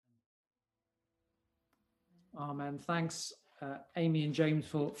Amen. Thanks, Amy and James,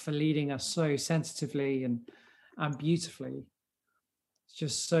 for leading us so sensitively and beautifully. It's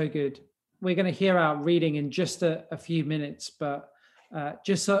just so good. We're going to hear our reading in just a few minutes, but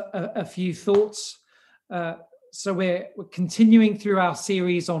just a few thoughts. So we're continuing through our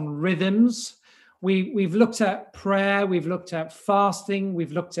series on rhythms. We've looked at prayer, we've looked at fasting,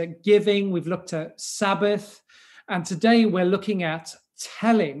 we've looked at giving, we've looked at Sabbath, and today we're looking at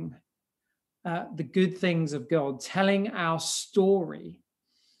telling the good things of God, telling our story.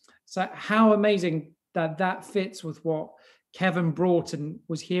 So, how amazing that that fits with what Kevin brought and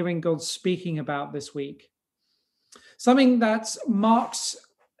was hearing God speaking about this week. Something that marks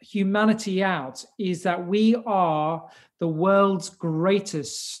humanity out is that we are the world's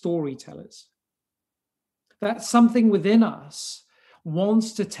greatest storytellers. That something within us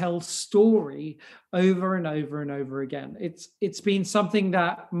wants to tell story over and over and over again. It's been something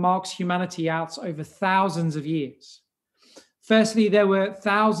that marks humanity out over thousands of years. Firstly, there were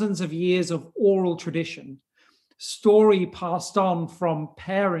thousands of years of oral tradition, story passed on from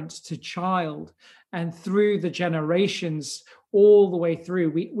parent to child and through the generations all the way through.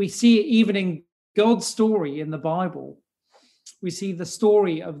 We see it even in God's story in the Bible. We see the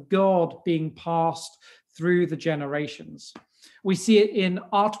story of God being passed through the generations. We see it in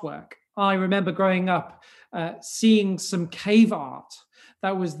artwork. I remember growing up seeing some cave art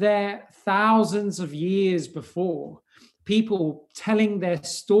that was there thousands of years before, people telling their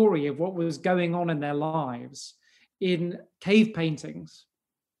story of what was going on in their lives in cave paintings.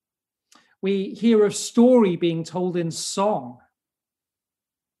 We hear of story being told in song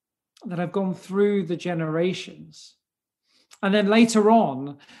that have gone through the generations. And then later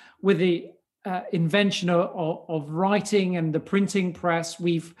on, with the invention of writing and the printing press,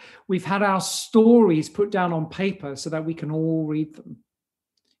 we've had our stories put down on paper so that we can all read them.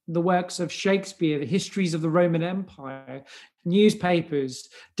 The works of Shakespeare, the histories of the Roman Empire, newspapers,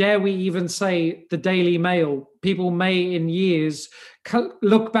 dare we even say the Daily Mail. People may in years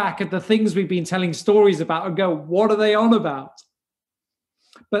look back at the things we've been telling stories about and go, what are they on about?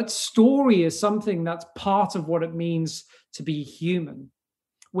 But story is something that's part of what it means to be human.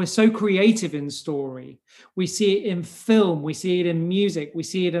 We're so creative in story. We see it in film, we see it in music, we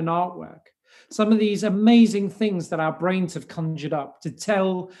see it in artwork. Some of these amazing things that our brains have conjured up to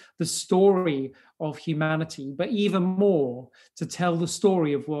tell the story of humanity, but even more to tell the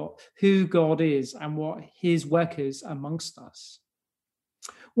story of who God is and what his work is amongst us.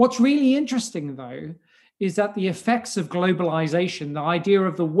 What's really interesting, though, is that the effects of globalization, the idea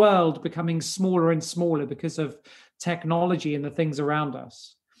of the world becoming smaller and smaller because of technology and the things around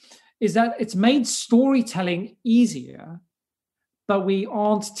us, is that it's made storytelling easier, but we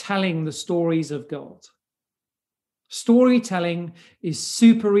aren't telling the stories of God. Storytelling is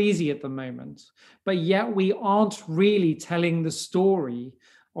super easy at the moment, but yet we aren't really telling the story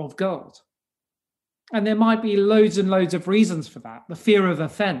of God. And there might be loads and loads of reasons for that. The fear of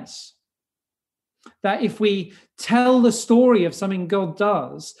offense. That if we tell the story of something God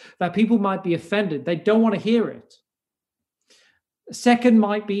does, that people might be offended. They don't want to hear it. Second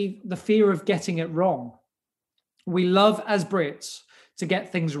might be the fear of getting it wrong. We love, as Brits, to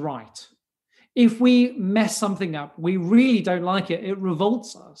get things right. If we mess something up, we really don't like it. It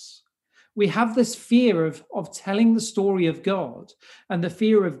revolts us. We have this fear of telling the story of God, and the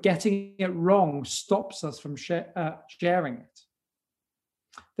fear of getting it wrong stops us from sharing it.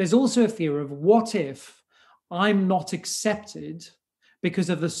 There's also a fear of what if I'm not accepted because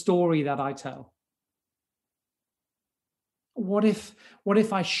of the story that I tell? What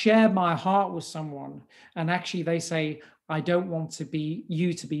if I share my heart with someone and actually they say, I don't want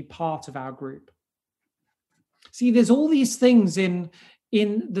you to be part of our group? See, there's all these things in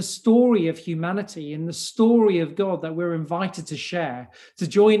the story of humanity, in the story of God, that we're invited to share, to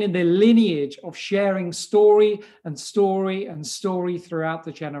join in the lineage of sharing story and story and story throughout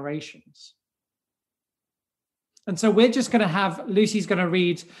the generations. And so we're just going to have, Lucy's going to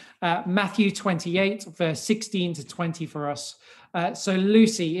read Matthew 28, verse 16 to 20 for us. So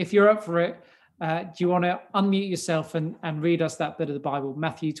Lucy, if you're up for it, do you want to unmute yourself and read us that bit of the Bible,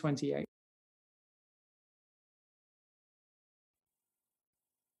 Matthew 28?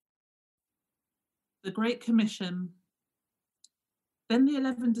 The Great Commission. Then the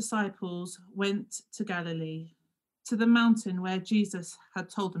 11 disciples went to Galilee, to the mountain where Jesus had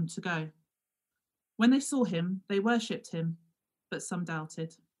told them to go. When they saw him, they worshipped him, but some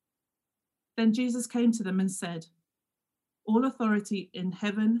doubted. Then Jesus came to them and said, "All authority in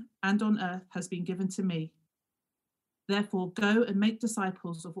heaven and on earth has been given to me. Therefore, go and make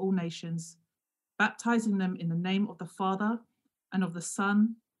disciples of all nations, baptizing them in the name of the Father and of the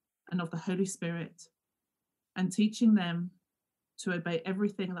Son and of the Holy Spirit, and teaching them to obey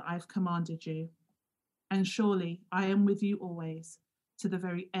everything that I've commanded you. And surely I am with you always, to the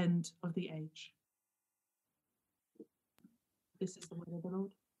very end of the age. This is the word of the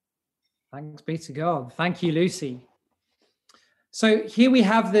Lord. Thanks be to God. Thank you, Lucy. So here we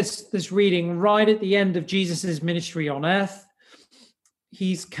have this reading right at the end of Jesus's ministry on earth.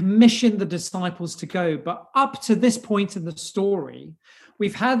 He's commissioned the disciples to go, but up to this point in the story,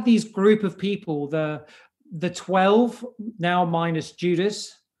 we've had these group of people, the 12, now minus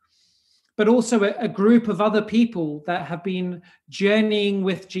Judas, but also a group of other people that have been journeying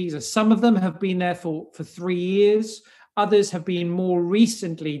with Jesus. Some of them have been there for 3 years. Others have been more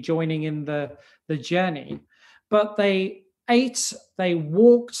recently joining in the journey. But they ate, they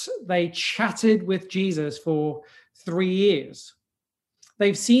walked, they chatted with Jesus for 3 years.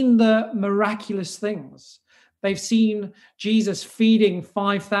 They've seen the miraculous things. They've seen Jesus feeding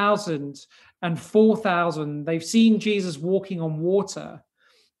 5,000 and 4,000. They've seen Jesus walking on water.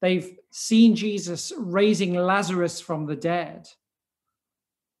 They've seen Jesus raising Lazarus from the dead.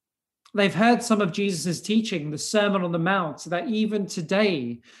 They've heard some of Jesus's teaching, the Sermon on the Mount, that even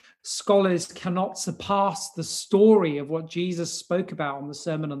today, scholars cannot surpass the story of what Jesus spoke about on the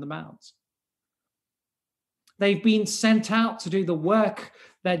Sermon on the Mount. They've been sent out to do the work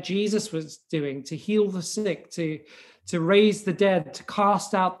that Jesus was doing, to heal the sick, to raise the dead, to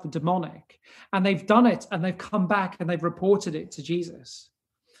cast out the demonic. And they've done it, and they've come back and they've reported it to Jesus.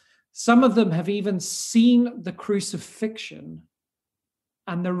 Some of them have even seen the crucifixion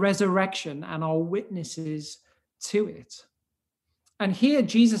and the resurrection and are witnesses to it. And here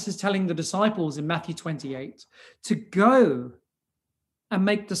Jesus is telling the disciples in Matthew 28 to go and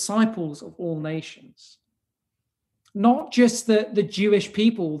make disciples of all nations. Not just the Jewish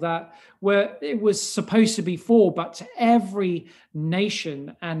people that it was supposed to be for, but to every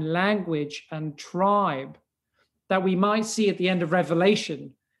nation and language and tribe that we might see at the end of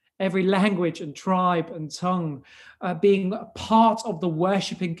Revelation, every language and tribe and tongue being a part of the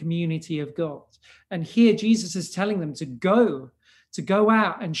worshiping community of God. And here Jesus is telling them to go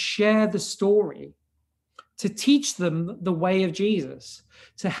out and share the story, to teach them the way of Jesus,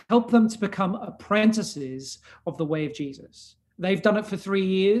 to help them to become apprentices of the way of Jesus. They've done it for 3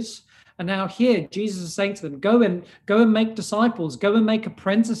 years. And now here, Jesus is saying to them, go and make disciples, go and make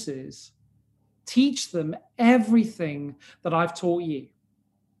apprentices. Teach them everything that I've taught you.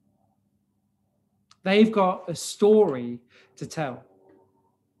 They've got a story to tell.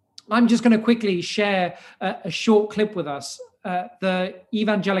 I'm just going to quickly share a short clip with us. The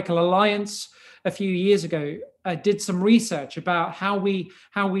Evangelical Alliance a few years ago did some research about how we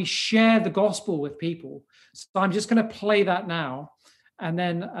share the gospel with people. So I'm just going to play that now, and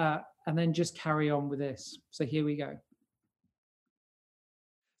then just carry on with this. So here we go.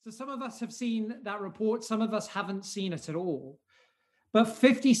 So some of us have seen that report. Some of us haven't seen it at all. But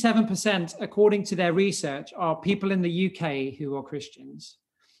 57%, according to their research, are people in the UK who are Christians.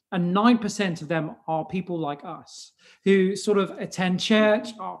 And 9% of them are people like us who sort of attend church,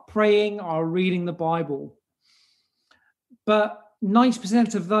 are praying, are reading the Bible. But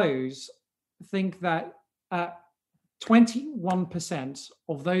 90% of those think that 21%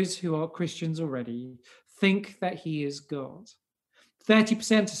 of those who are Christians already think that he is God.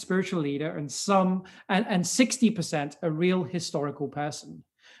 30% a spiritual leader, and 60% a real historical person.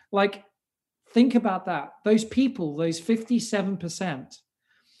 Like, think about that. Those people, those 57%,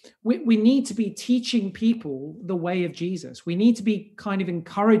 we need to be teaching people the way of Jesus. We need to be kind of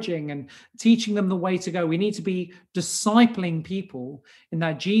encouraging and teaching them the way to go. We need to be discipling people in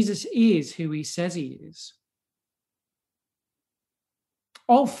that Jesus is who he says he is.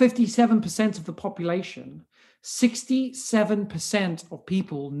 Of 57% of the population, 67% of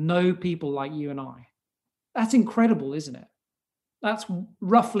people know people like you and I. That's incredible, isn't it? That's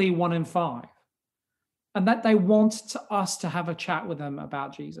roughly 1 in 5. And that they want us to have a chat with them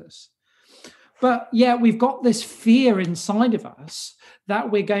about Jesus. But yeah, we've got this fear inside of us that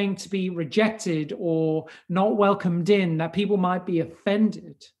we're going to be rejected or not welcomed in, that people might be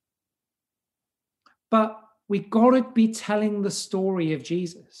offended. But we've got to be telling the story of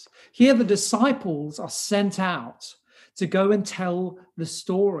Jesus. Here, the disciples are sent out to go and tell the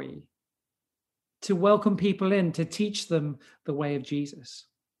story, to welcome people in, to teach them the way of Jesus.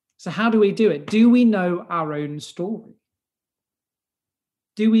 So how do we do it? Do we know our own story?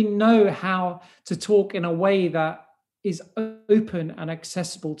 Do we know how to talk in a way that is open and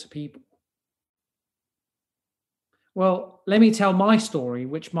accessible to people? Well, let me tell my story,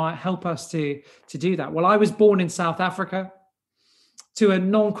 which might help us to do that. Well, I was born in South Africa to a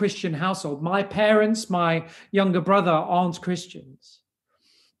non-Christian household. My parents, my younger brother, aren't Christians.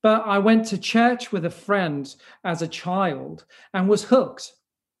 But I went to church with a friend as a child and was hooked.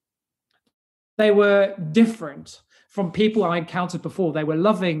 They were different from people I encountered before. They were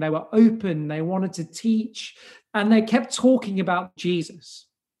loving, they were open, they wanted to teach, and they kept talking about Jesus.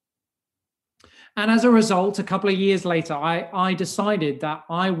 And as a result, a couple of years later, I decided that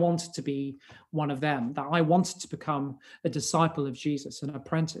I wanted to be one of them, that I wanted to become a disciple of Jesus, an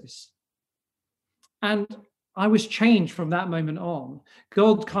apprentice. And I was changed from that moment on.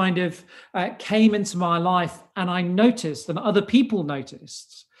 God kind of came into my life, and I noticed, and other people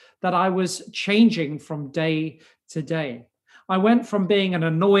noticed, that I was changing from day to day. I went from being an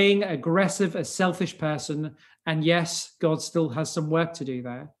annoying, aggressive, a selfish person, and yes, God still has some work to do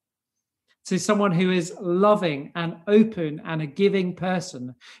there, to someone who is loving and open and a giving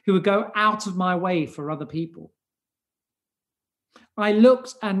person who would go out of my way for other people. I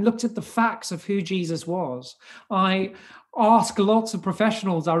looked at the facts of who Jesus was. I asked lots of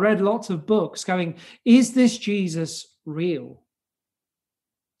professionals, I read lots of books going, is this Jesus real?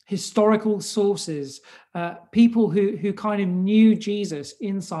 Historical sources, people who kind of knew Jesus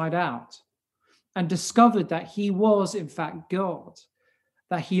inside out and discovered that he was in fact God,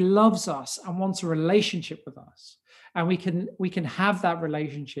 that he loves us and wants a relationship with us. And we can have that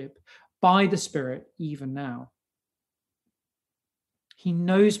relationship by the Spirit even now. He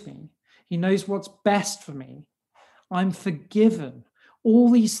knows me. He knows what's best for me. I'm forgiven. All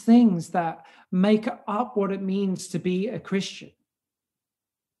these things that make up what it means to be a Christian.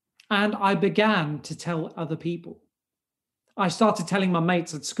 And I began to tell other people. I started telling my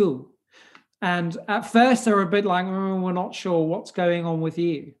mates at school. And at first they were a bit like, oh, we're not sure what's going on with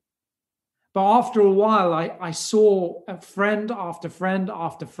you. But after a while, I saw a friend after friend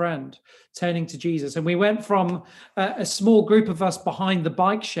after friend turning to Jesus. And we went from a small group of us behind the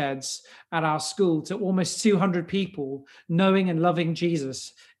bike sheds at our school to almost 200 people knowing and loving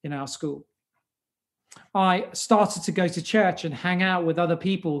Jesus in our school. I started to go to church and hang out with other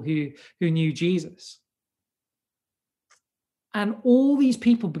people who knew Jesus. And all these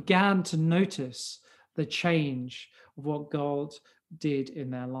people began to notice the change of what God did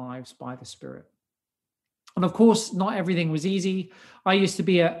in their lives by the Spirit. And of course, not everything was easy. I used to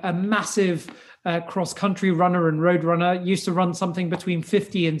be a massive cross-country runner and road runner, used to run something between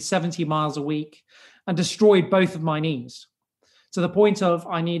 50 and 70 miles a week and destroyed both of my knees to the point of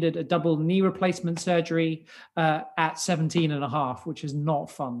I needed a double knee replacement surgery at 17 and a half, which is not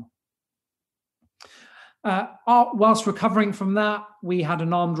fun. Whilst recovering from that, we had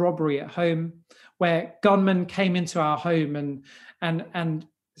an armed robbery at home where gunmen came into our home and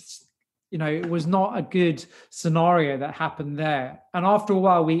you know, it was not a good scenario that happened there. And after a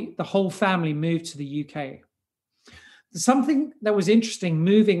while, the whole family moved to the UK. Something that was interesting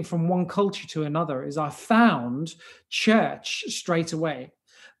moving from one culture to another is I found church straight away.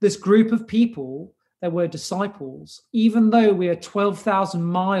 This group of people that were disciples, even though we are 12,000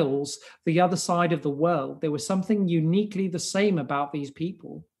 miles the other side of the world, there was something uniquely the same about these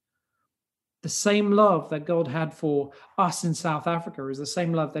people. The same love that God had for us in South Africa is the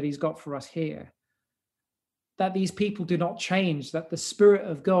same love that he's got for us here. That these people do not change, that the Spirit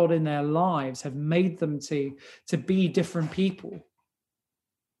of God in their lives have made them to be different people.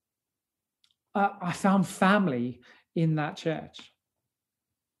 I found family in that church.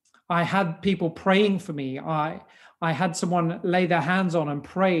 I had people praying for me. I had someone lay their hands on and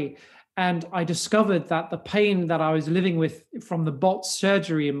pray. And I discovered that the pain that I was living with from the bot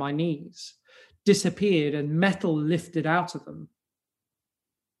surgery in my knees disappeared and metal lifted out of them.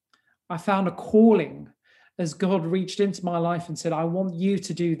 I found a calling as God reached into my life and said, I want you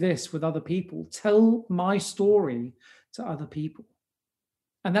to do this with other people. Tell my story to other people.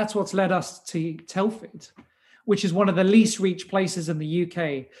 And that's what's led us to Telford, which is one of the least reached places in the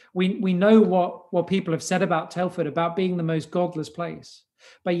UK. We know what people have said about Telford, about being the most godless place.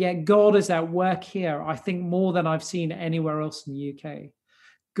 But yet God is at work here, I think, more than I've seen anywhere else in the UK.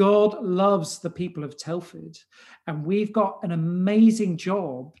 God loves the people of Telford, and we've got an amazing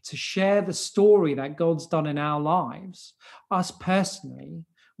job to share the story that God's done in our lives, us personally,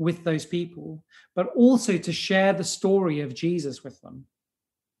 with those people, but also to share the story of Jesus with them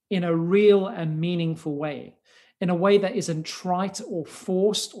in a real and meaningful way, in a way that isn't trite or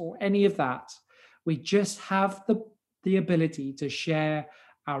forced or any of that. We just have the ability to share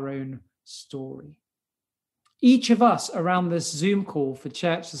our own story. Each of us around this Zoom call for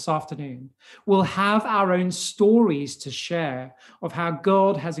church this afternoon will have our own stories to share of how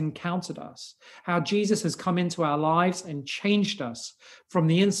God has encountered us, how Jesus has come into our lives and changed us from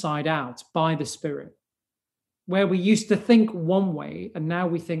the inside out by the Spirit. Where we used to think one way and now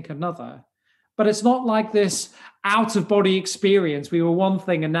we think another, But it's not like this out-of-body experience. We were one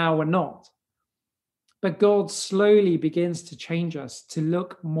thing and now we're not. But God slowly begins to change us to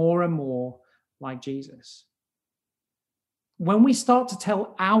look more and more like Jesus. When we start to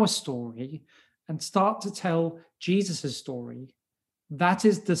tell our story and start to tell Jesus' story, that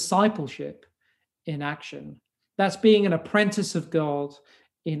is discipleship in action. That's being an apprentice of God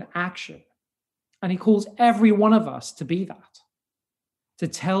in action. And he calls every one of us to be that, to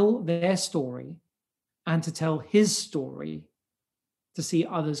tell their story and to tell his story, to see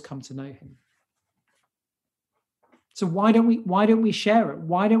others come to know him. So why don't we share it?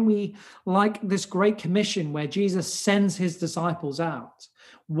 Why don't we, like this Great Commission where Jesus sends his disciples out,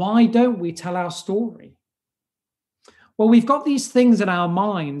 why don't we tell our story? Well, we've got these things in our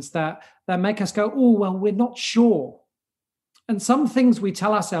minds that make us go, oh, well, we're not sure. And some things we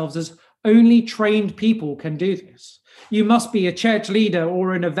tell ourselves as only trained people can do this. You must be a church leader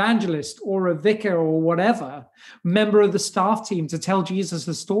or an evangelist or a vicar or whatever, member of the staff team to tell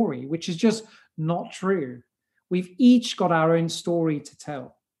Jesus' story, which is just not true. We've each got our own story to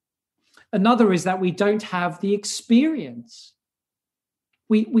tell. Another is that we don't have the experience.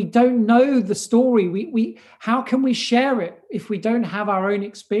 We don't know the story. How can we share it if we don't have our own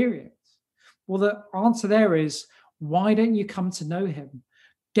experience? Well, the answer there is, why don't you come to know him?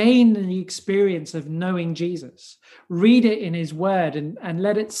 Gain the experience of knowing Jesus. Read it in his word and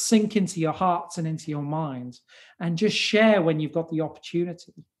let it sink into your hearts and into your minds, and just share when you've got the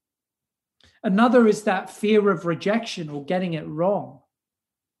opportunity. Another is that fear of rejection or getting it wrong.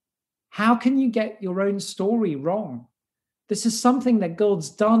 How can you get your own story wrong? This is something that God's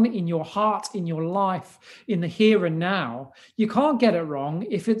done in your heart, in your life, in the here and now. You can't get it wrong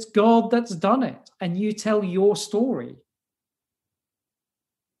if it's God that's done it and you tell your story.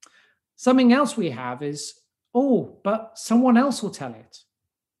 Something else we have is, oh, but someone else will tell it.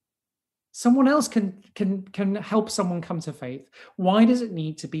 Someone else can help someone come to faith. Why does it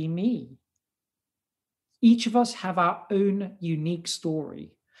need to be me? Each of us have our own unique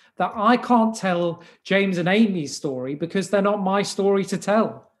story that I can't tell James and Amy's story because they're not my story to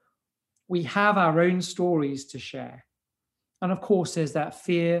tell. We have our own stories to share. And of course, there's that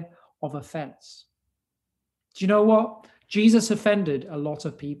fear of offense. Do you know what? Jesus offended a lot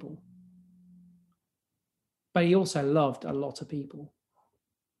of people, but he also loved a lot of people.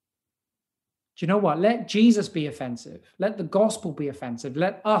 Do you know what? Let Jesus be offensive. Let the gospel be offensive.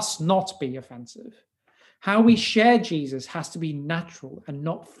 Let us not be offensive. How we share Jesus has to be natural and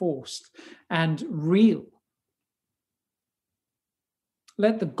not forced and real.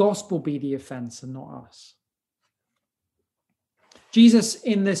 Let the gospel be the offense and not us. Jesus,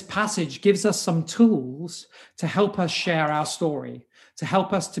 in this passage, gives us some tools to help us share our story, to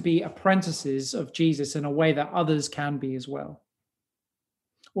help us to be apprentices of Jesus in a way that others can be as well.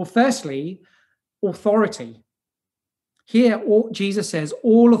 Well, firstly, authority. Here, Jesus says,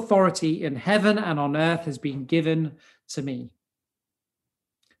 all authority in heaven and on earth has been given to me.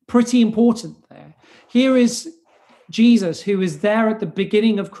 Pretty important there. Here is Jesus, who is there at the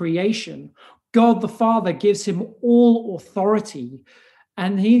beginning of creation. God the Father gives him all authority,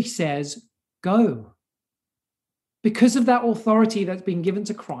 and he says, go. Because of that authority that's been given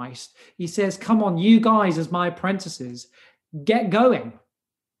to Christ, he says, come on, you guys as my apprentices, get going.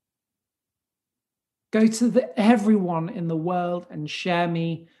 Go to everyone in the world and share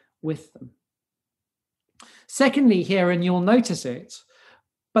me with them. Secondly, here, and you'll notice it,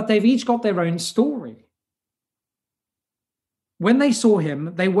 but they've each got their own story. When they saw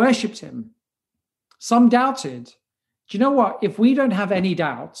him, they worshipped him. Some doubted. Do you know what? If we don't have any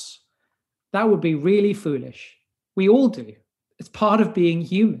doubts, that would be really foolish. We all do. It's part of being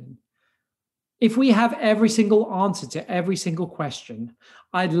human. If we have every single answer to every single question,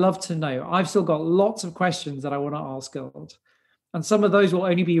 I'd love to know. I've still got lots of questions that I want to ask God. And some of those will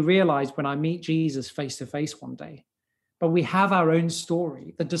only be realized when I meet Jesus face to face one day. But we have our own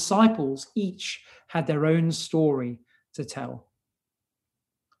story. The disciples each had their own story to tell.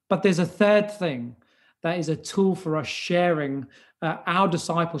 But there's a third thing that is a tool for us sharing our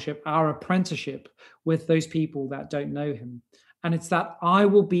discipleship, our apprenticeship with those people that don't know him. And it's that I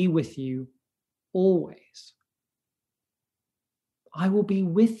will be with you always. I will be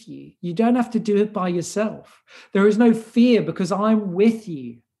with you. You don't have to do it by yourself. There is no fear because I'm with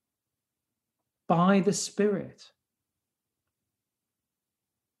you by the Spirit.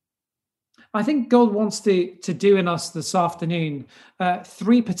 I think God wants to do in us this afternoon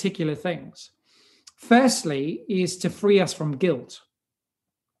three particular things. Firstly is to free us from guilt.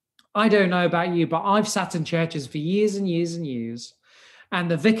 I don't know about you, but I've sat in churches for years and years and years, and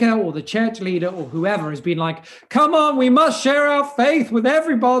the vicar or the church leader or whoever has been like, come on, we must share our faith with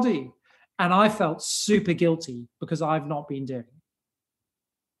everybody. And I felt super guilty because I've not been doing it.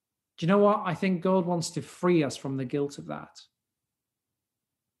 Do you know what? I think God wants to free us from the guilt of that.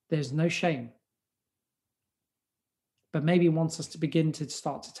 There's no shame. But maybe he wants us to begin to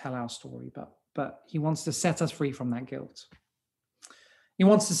start to tell our story, but he wants to set us free from that guilt. He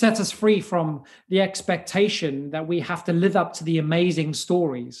wants to set us free from the expectation that we have to live up to the amazing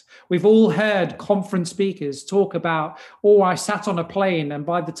stories. We've all heard conference speakers talk about, oh, I sat on a plane, and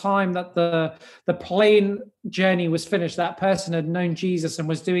by the time that the plane journey was finished, that person had known Jesus and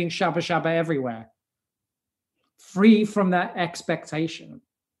was doing Shabba Shabba everywhere. Free from that expectation.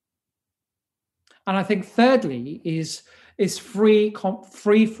 And I think thirdly is free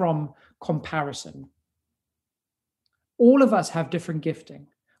from comparison. All of us have different gifting.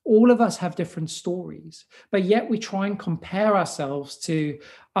 All of us have different stories, but yet we try and compare ourselves to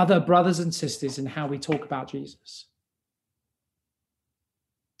other brothers and sisters in how we talk about Jesus.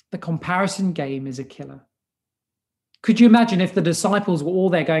 The comparison game is a killer. Could you imagine if the disciples were all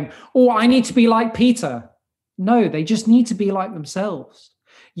there going, oh, I need to be like Peter? No, they just need to be like themselves.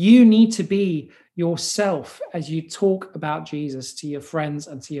 You need to be yourself as you talk about Jesus to your friends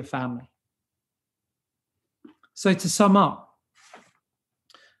and to your family. So to sum up,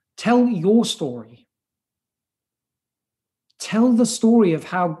 tell your story. Tell the story of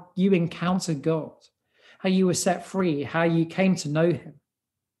how you encountered God, how you were set free, how you came to know him.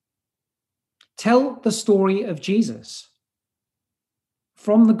 Tell the story of Jesus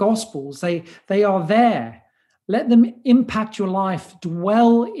from the Gospels. They are there. Let them impact your life,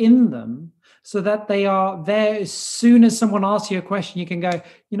 dwell in them, so that they are there as soon as someone asks you a question, you can go,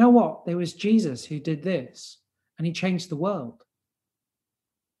 you know what? There was Jesus who did this, and he changed the world.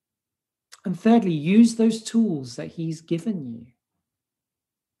 And thirdly, use those tools that he's given you.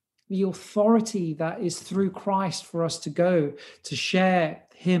 The authority that is through Christ for us to go to share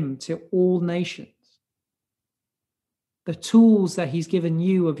him to all nations. The tools that he's given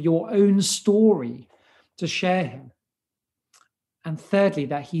you of your own story to share him. And thirdly,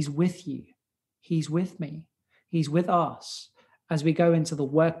 that he's with you. He's with me. He's with us as we go into the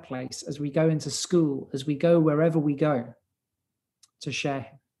workplace, as we go into school, as we go wherever we go to share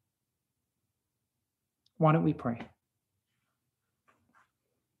him. Why don't we pray?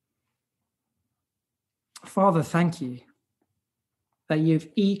 Father, thank you that you've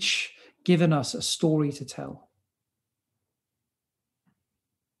each given us a story to tell.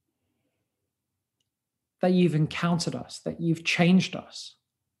 That you've encountered us, that you've changed us,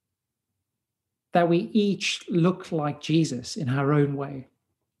 that we each look like Jesus in our own way.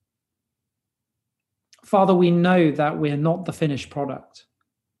 Father, we know that we're not the finished product.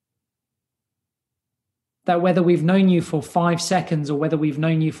 That whether we've known you for 5 seconds or whether we've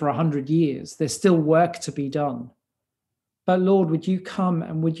known you for 100 years, there's still work to be done. But Lord, would you come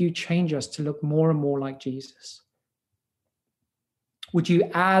and would you change us to look more and more like Jesus? Would you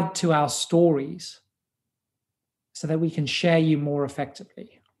add to our stories so that we can share you more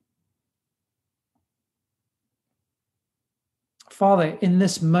effectively? Father, in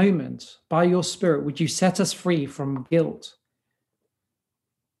this moment, by your Spirit, would you set us free from guilt?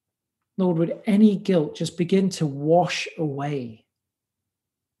 Lord, would any guilt just begin to wash away?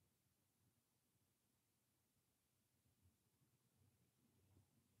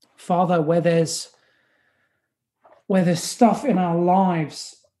 Father, where there's stuff in our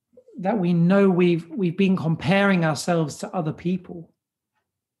lives that we know we've been comparing ourselves to other people.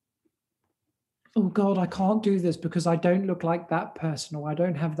 Oh God, I can't do this because I don't look like that person, or I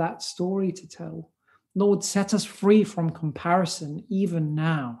don't have that story to tell. Lord, set us free from comparison even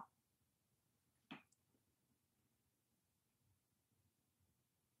now.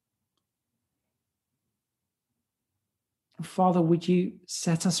 Father, would you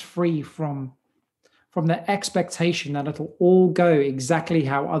set us free from the expectation that it'll all go exactly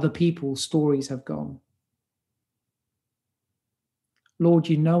how other people's stories have gone? Lord,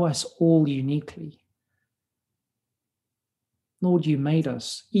 you know us all uniquely. Lord, you made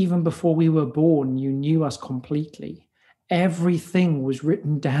us. Even before we were born, you knew us completely. Everything was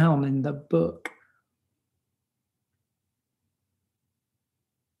written down in the book.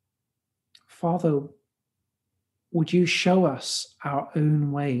 Father, would you show us our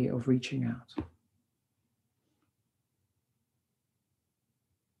own way of reaching out?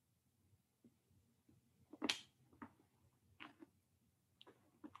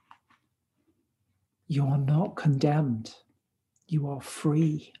 You are not condemned. You are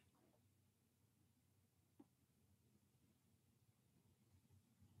free.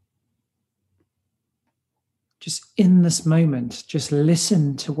 Just in this moment, just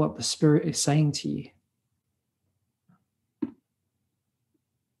listen to what the Spirit is saying to you.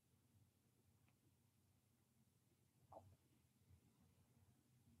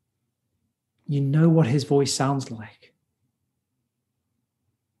 You know what his voice sounds like.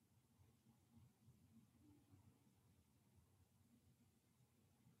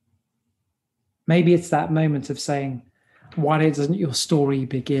 Maybe it's that moment of saying, why doesn't your story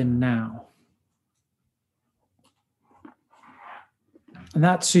begin now? And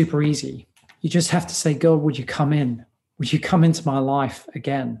that's super easy. You just have to say, God, would you come in? Would you come into my life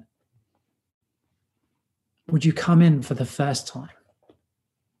again? Would you come in for the first time?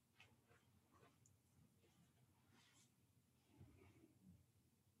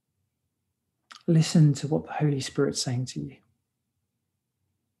 Listen to what the Holy Spirit's saying to you.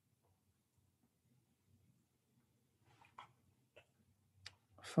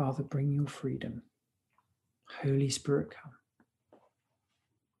 Father, bring your freedom. Holy Spirit, come.